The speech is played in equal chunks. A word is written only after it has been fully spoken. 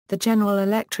The General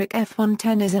Electric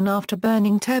F110 is an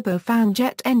afterburning turbofan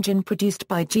jet engine produced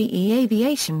by GE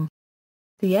Aviation.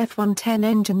 The F110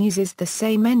 engine uses the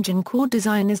same engine core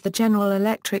design as the General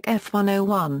Electric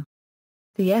F101.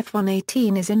 The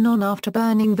F118 is a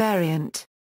non-afterburning variant.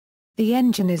 The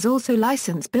engine is also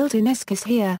license-built in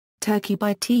Eskişehir, Turkey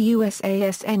by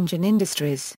TUSAS Engine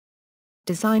Industries.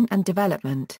 Design and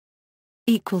development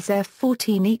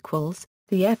F14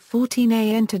 The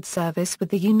F-14A entered service with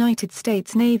the United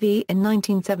States Navy in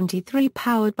 1973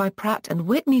 powered by Pratt &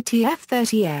 Whitney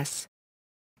TF-30S.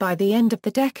 By the end of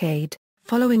the decade,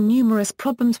 following numerous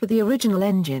problems with the original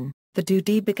engine, the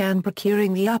DoD began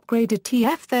procuring the upgraded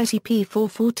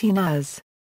TF-30P414As.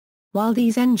 While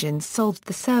these engines solved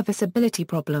the serviceability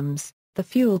problems, the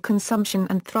fuel consumption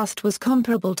and thrust was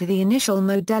comparable to the initial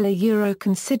model,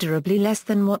 considerably less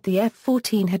than what the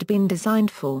F-14 had been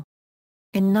designed for.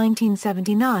 In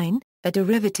 1979, a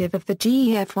derivative of the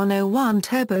GE F101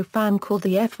 turbofan called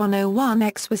the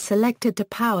F101X was selected to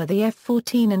power the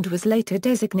F-14 and was later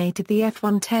designated the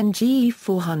F110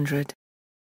 GE400.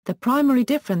 The primary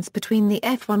difference between the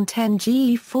F110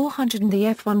 GE400 and the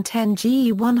F110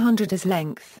 GE100 is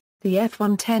length. The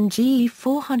F110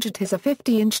 GE400 has a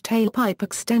 50-inch tailpipe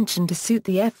extension to suit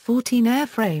the F-14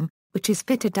 airframe, which is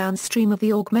fitted downstream of the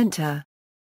augmenter.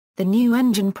 The new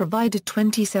engine provided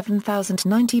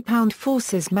 27,090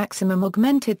 pound-forces maximum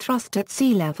augmented thrust at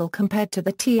sea level compared to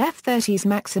the TF-30's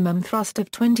maximum thrust of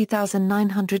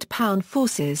 20,900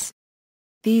 pound-forces.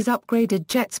 These upgraded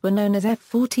jets were known as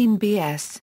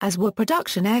F-14Bs, as were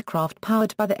production aircraft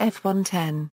powered by the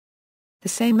F-110. The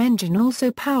same engine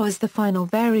also powers the final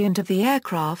variant of the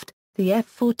aircraft, the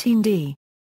F-14D.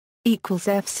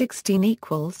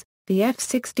 F-16 The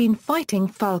F-16 Fighting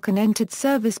Falcon entered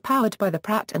service powered by the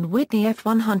Pratt & Whitney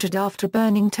F-100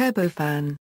 afterburning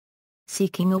turbofan.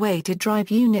 Seeking a way to drive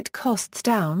unit costs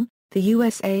down, the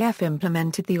USAF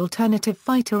implemented the Alternative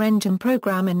Fighter Engine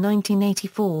Program in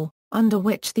 1984, under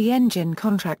which the engine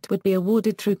contract would be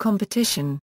awarded through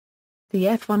competition. The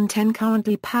F-110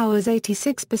 currently powers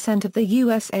 86% of the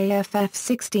USAF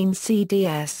F-16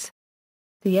 CDS.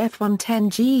 The F-110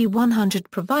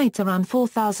 GE100 provides around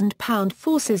 4,000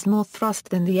 pound-forces more thrust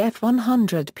than the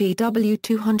F-100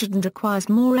 PW200 and requires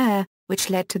more air, which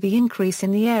led to the increase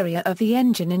in the area of the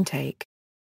engine intake.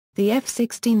 The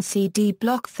F-16 CD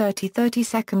Block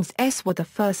 30-32s were the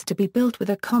first to be built with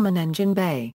a common engine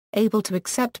bay, able to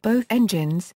accept both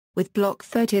engines, with Block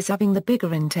 30s having the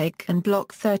bigger intake and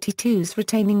Block 32s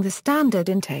retaining the standard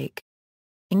intake.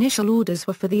 Initial orders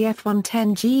were for the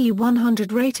F-110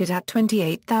 GE100 rated at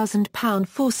 28,000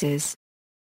 pound-forces.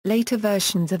 Later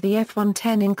versions of the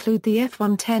F-110 include the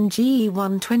F-110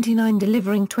 GE129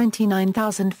 delivering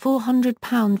 29,400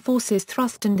 pound-forces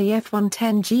thrust and the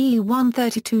F-110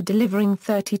 GE132 delivering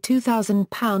 32,000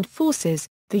 pound-forces.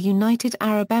 The United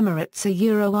Arab Emirates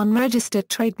unregistered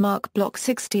trademark Block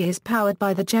 60 is powered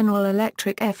by the General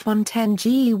Electric F-110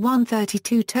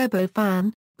 GE132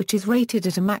 turbofan, which is rated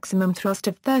at a maximum thrust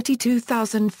of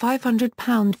 32,500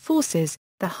 pound-forces,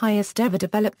 the highest ever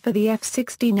developed for the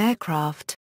F-16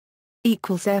 aircraft.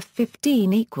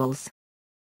 F-15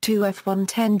 Two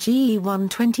F-110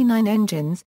 GE129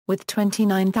 engines, with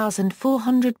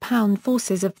 29,400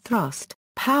 pound-forces of thrust,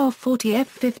 power 40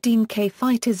 F-15K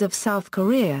fighters of South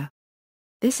Korea.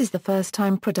 This is the first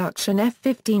time production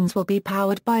F-15s will be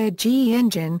powered by a GE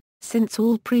engine, since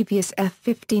all previous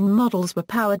F-15 models were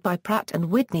powered by Pratt &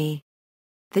 Whitney.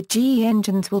 The GE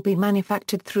engines will be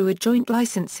manufactured through a joint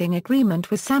licensing agreement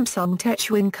with Samsung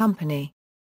Techuan Company.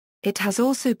 It has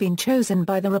also been chosen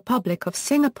by the Republic of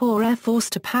Singapore Air Force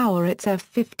to power its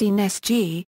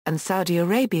F-15SG, and Saudi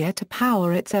Arabia to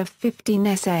power its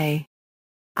F-15SA.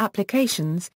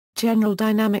 Applications: General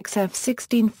Dynamics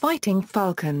F-16 Fighting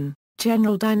Falcon,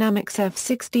 General Dynamics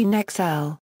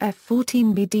F-16XL,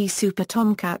 F-14BD Super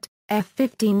Tomcat,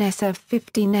 F-15S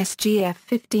F-15SG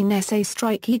F-15SA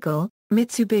Strike Eagle,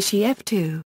 Mitsubishi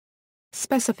F-2.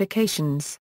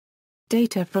 Specifications: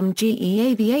 Data from GE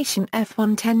Aviation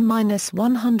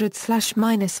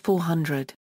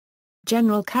F-110-100/-400.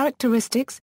 General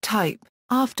characteristics: Type,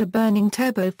 afterburning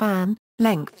turbofan,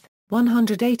 length,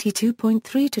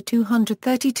 182.3 to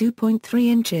 232.3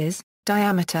 inches,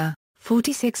 diameter,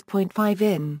 46.5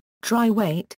 in, dry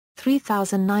weight,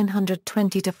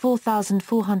 3,920 to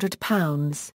 4,400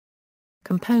 pounds.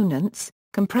 Components: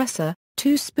 compressor,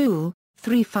 2 spool,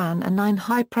 3 fan and 9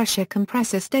 high-pressure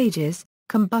compressor stages,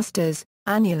 combustors,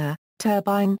 annular,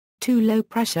 turbine, 2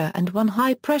 low-pressure and 1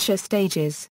 high-pressure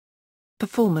stages.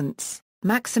 Performance: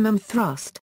 maximum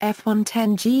thrust,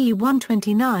 F-110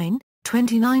 GE129,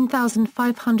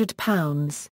 29,500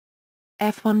 pounds.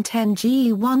 F-110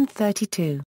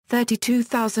 GE132,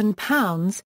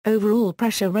 £32,000, overall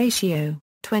pressure ratio,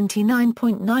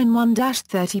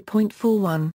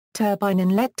 29.91-30.41, turbine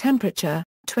inlet temperature,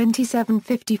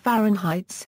 2750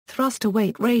 Fahrenheit,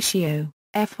 thruster-weight ratio,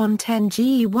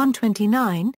 F110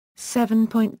 GE129,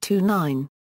 7.29.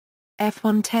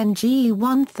 F110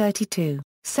 GE132,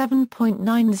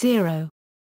 7.90.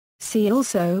 See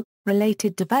also,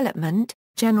 related development,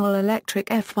 General Electric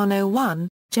F101,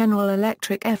 General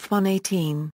Electric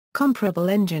F118, comparable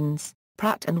engines,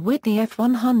 Pratt & Whitney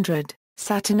F100,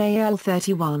 Saturn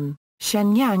AL31,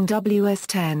 Shenyang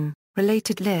WS10,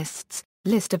 related lists,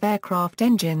 list of aircraft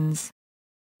engines.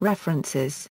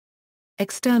 References.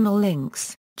 External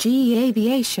links, GE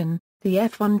Aviation, the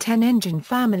F110 engine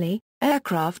family,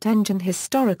 Aircraft Engine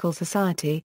Historical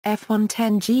Society,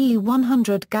 F110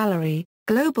 GE100 Gallery,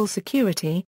 Global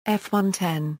Security,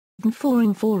 F110,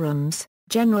 Foreign Forums,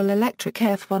 General Electric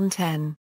F110.